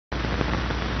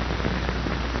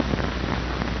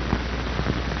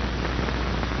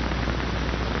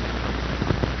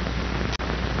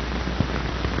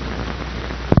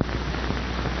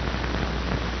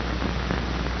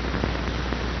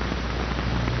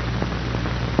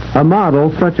A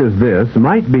model such as this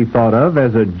might be thought of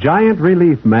as a giant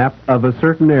relief map of a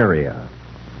certain area.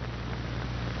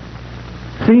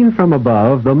 Seen from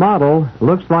above, the model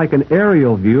looks like an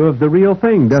aerial view of the real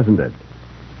thing, doesn't it?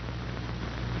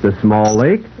 The small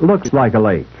lake looks like a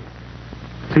lake.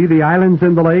 See the islands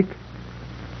in the lake?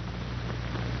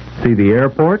 See the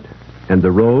airport and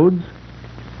the roads?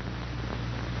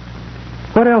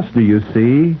 What else do you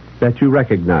see that you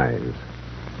recognize?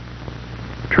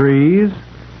 Trees?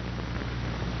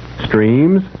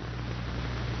 Streams?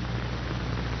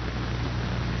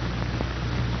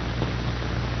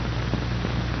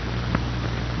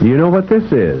 Do you know what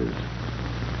this is?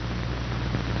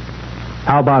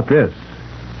 How about this?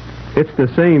 It's the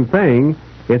same thing.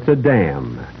 It's a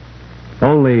dam.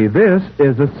 Only this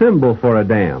is a symbol for a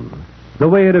dam, the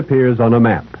way it appears on a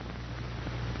map.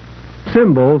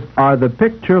 Symbols are the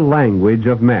picture language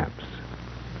of maps.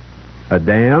 A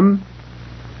dam,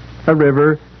 a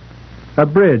river, a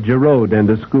bridge, a road, and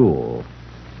a school.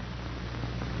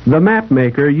 The map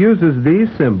maker uses these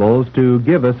symbols to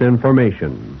give us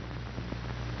information.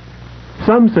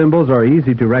 Some symbols are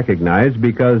easy to recognize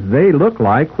because they look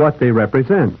like what they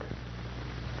represent.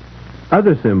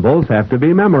 Other symbols have to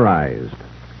be memorized,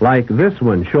 like this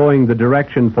one showing the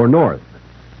direction for north.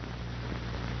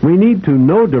 We need to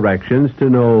know directions to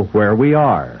know where we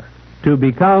are, to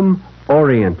become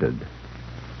oriented.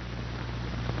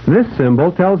 This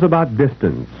symbol tells about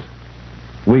distance.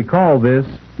 We call this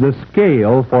the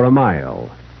scale for a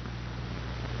mile.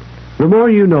 The more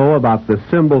you know about the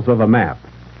symbols of a map,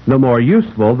 the more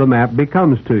useful the map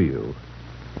becomes to you.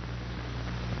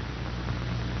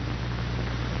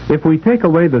 If we take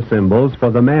away the symbols for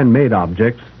the man-made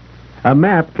objects, a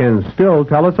map can still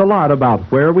tell us a lot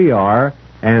about where we are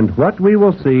and what we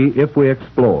will see if we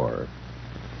explore.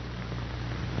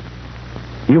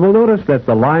 You will notice that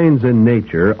the lines in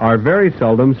nature are very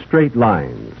seldom straight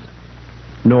lines,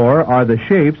 nor are the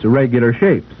shapes regular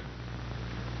shapes.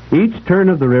 Each turn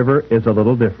of the river is a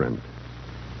little different.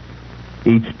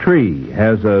 Each tree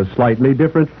has a slightly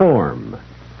different form.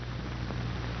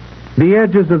 The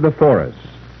edges of the forests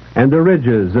and the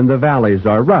ridges and the valleys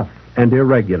are rough and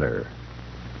irregular.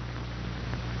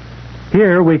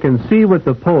 Here we can see what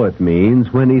the poet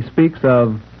means when he speaks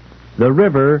of the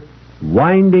river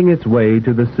winding its way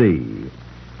to the sea.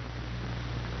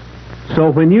 So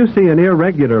when you see an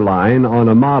irregular line on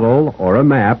a model or a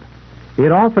map,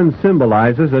 it often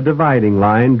symbolizes a dividing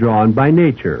line drawn by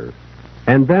nature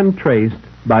and then traced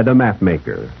by the map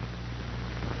maker.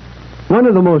 One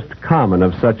of the most common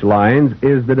of such lines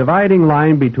is the dividing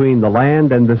line between the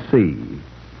land and the sea.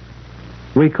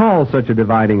 We call such a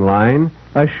dividing line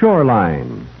a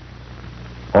shoreline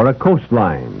or a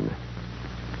coastline.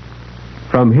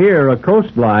 From here, a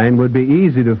coastline would be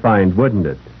easy to find, wouldn't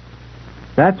it?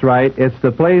 That's right, it's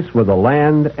the place where the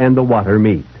land and the water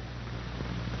meet.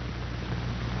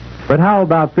 But how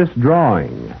about this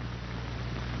drawing?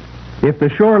 If the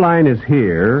shoreline is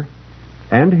here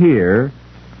and here,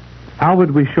 how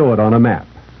would we show it on a map?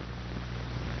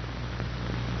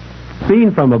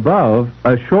 Seen from above,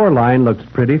 a shoreline looks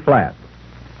pretty flat.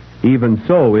 Even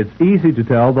so, it's easy to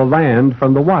tell the land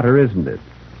from the water, isn't it?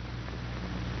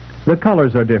 The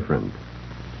colors are different.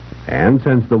 And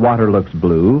since the water looks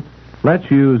blue, let's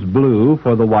use blue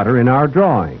for the water in our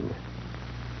drawing.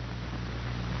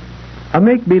 A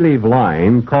make-believe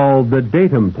line called the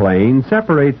DATUM plane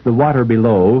separates the water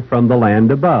below from the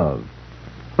land above.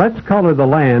 Let's color the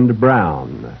land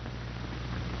brown.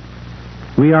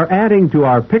 We are adding to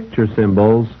our picture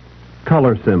symbols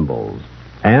color symbols,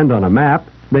 and on a map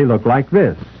they look like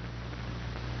this.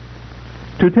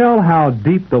 To tell how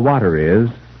deep the water is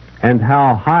and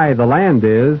how high the land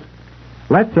is,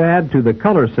 let's add to the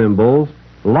color symbols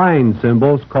line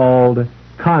symbols called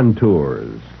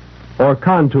contours or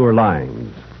contour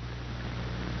lines.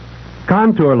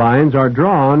 Contour lines are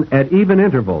drawn at even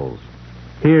intervals,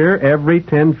 here every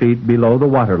 10 feet below the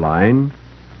water line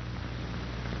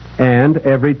and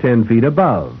every 10 feet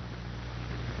above.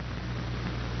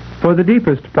 For the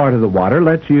deepest part of the water,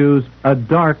 let's use a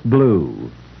dark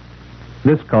blue.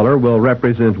 This color will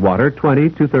represent water 20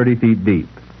 to 30 feet deep.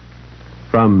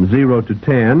 From 0 to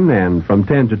 10 and from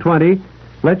 10 to 20,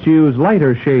 let's use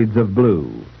lighter shades of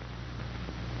blue.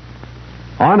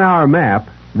 On our map,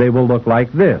 they will look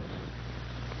like this.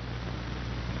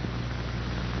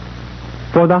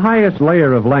 For the highest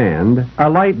layer of land,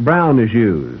 a light brown is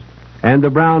used, and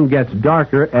the brown gets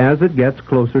darker as it gets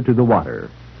closer to the water.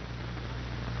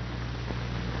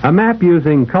 A map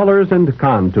using colors and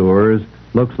contours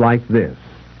looks like this.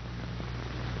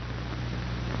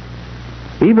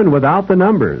 Even without the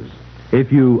numbers,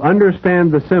 if you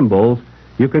understand the symbols,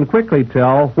 you can quickly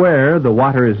tell where the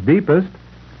water is deepest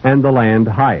and the land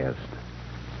highest.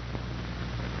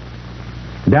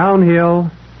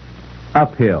 Downhill,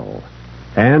 uphill,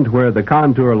 and where the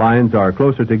contour lines are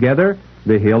closer together,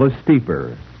 the hill is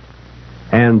steeper.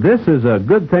 And this is a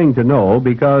good thing to know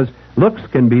because looks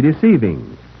can be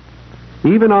deceiving.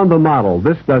 Even on the model,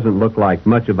 this doesn't look like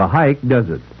much of a hike, does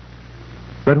it?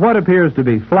 But what appears to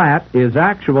be flat is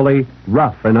actually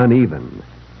rough and uneven.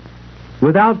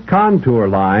 Without contour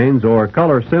lines or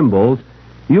color symbols,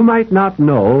 you might not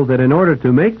know that in order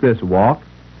to make this walk,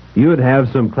 you'd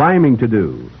have some climbing to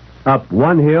do, up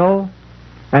one hill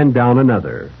and down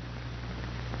another,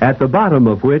 at the bottom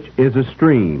of which is a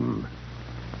stream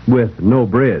with no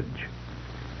bridge.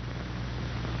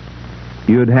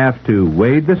 You'd have to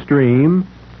wade the stream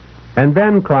and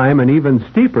then climb an even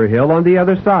steeper hill on the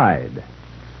other side.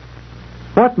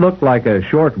 What looked like a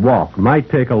short walk might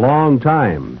take a long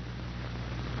time,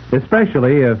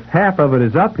 especially if half of it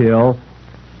is uphill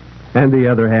and the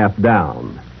other half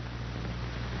down.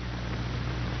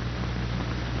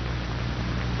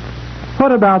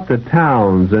 What about the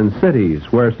towns and cities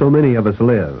where so many of us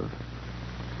live?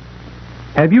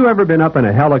 Have you ever been up in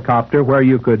a helicopter where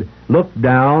you could look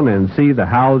down and see the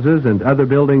houses and other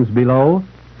buildings below?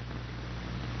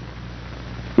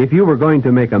 If you were going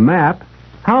to make a map,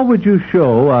 how would you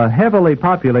show a heavily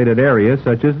populated area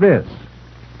such as this?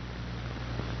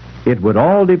 It would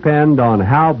all depend on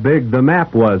how big the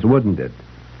map was, wouldn't it?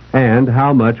 And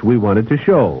how much we wanted to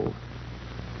show.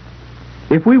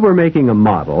 If we were making a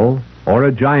model or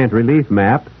a giant relief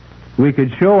map, we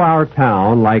could show our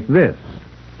town like this.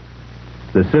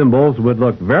 The symbols would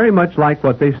look very much like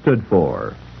what they stood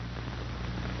for.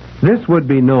 This would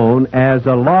be known as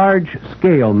a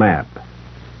large-scale map.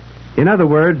 In other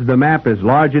words, the map is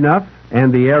large enough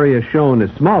and the area shown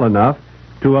is small enough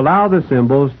to allow the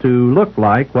symbols to look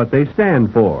like what they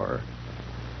stand for.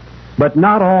 But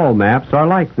not all maps are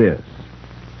like this,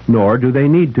 nor do they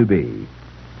need to be.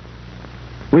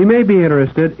 We may be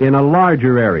interested in a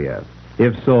larger area.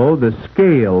 If so, the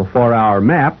scale for our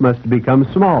map must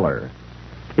become smaller.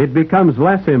 It becomes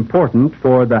less important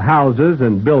for the houses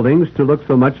and buildings to look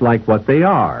so much like what they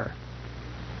are.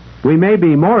 We may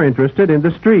be more interested in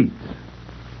the streets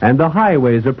and the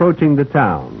highways approaching the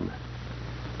town.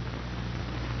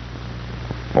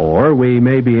 Or we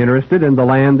may be interested in the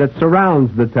land that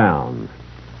surrounds the town.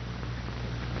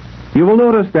 You will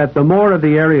notice that the more of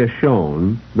the area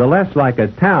shown, the less like a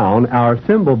town our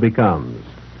symbol becomes.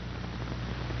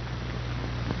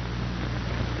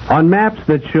 On maps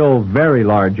that show very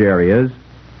large areas,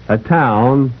 a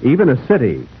town, even a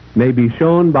city, may be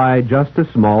shown by just a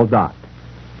small dot.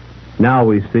 Now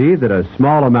we see that a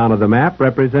small amount of the map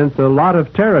represents a lot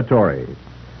of territory.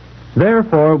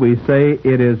 Therefore, we say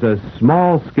it is a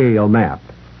small-scale map.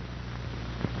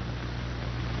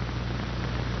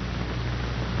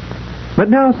 But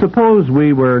now suppose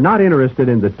we were not interested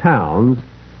in the towns,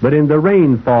 but in the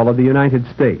rainfall of the United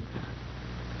States.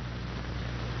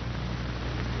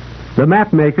 The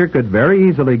map maker could very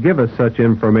easily give us such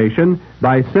information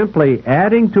by simply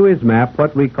adding to his map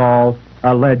what we call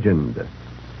a legend.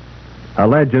 A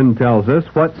legend tells us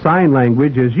what sign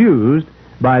language is used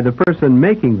by the person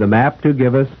making the map to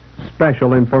give us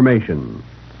special information.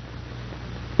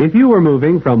 If you were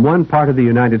moving from one part of the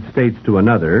United States to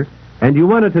another, and you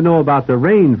wanted to know about the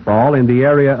rainfall in the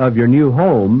area of your new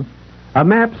home, a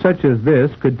map such as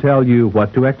this could tell you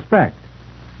what to expect.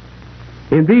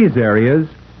 In these areas,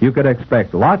 you could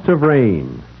expect lots of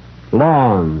rain.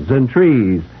 Lawns and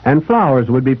trees and flowers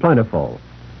would be plentiful.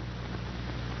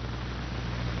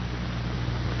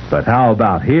 But how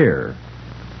about here?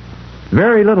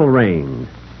 Very little rain.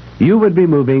 You would be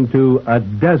moving to a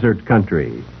desert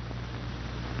country.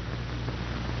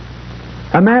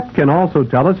 A map can also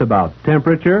tell us about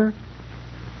temperature,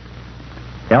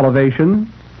 elevation,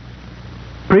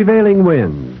 prevailing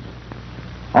winds.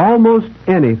 Almost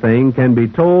anything can be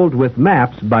told with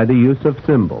maps by the use of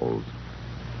symbols.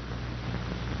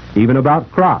 Even about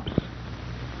crops,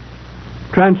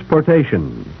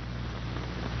 transportation,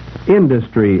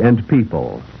 industry, and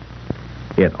people.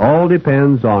 It all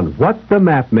depends on what the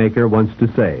map maker wants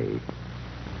to say.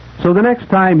 So the next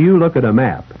time you look at a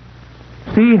map,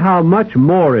 see how much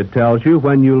more it tells you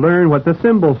when you learn what the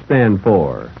symbols stand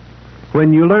for,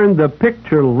 when you learn the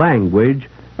picture language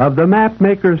of the map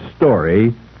maker's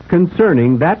story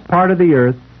concerning that part of the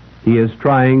earth he is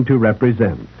trying to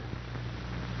represent.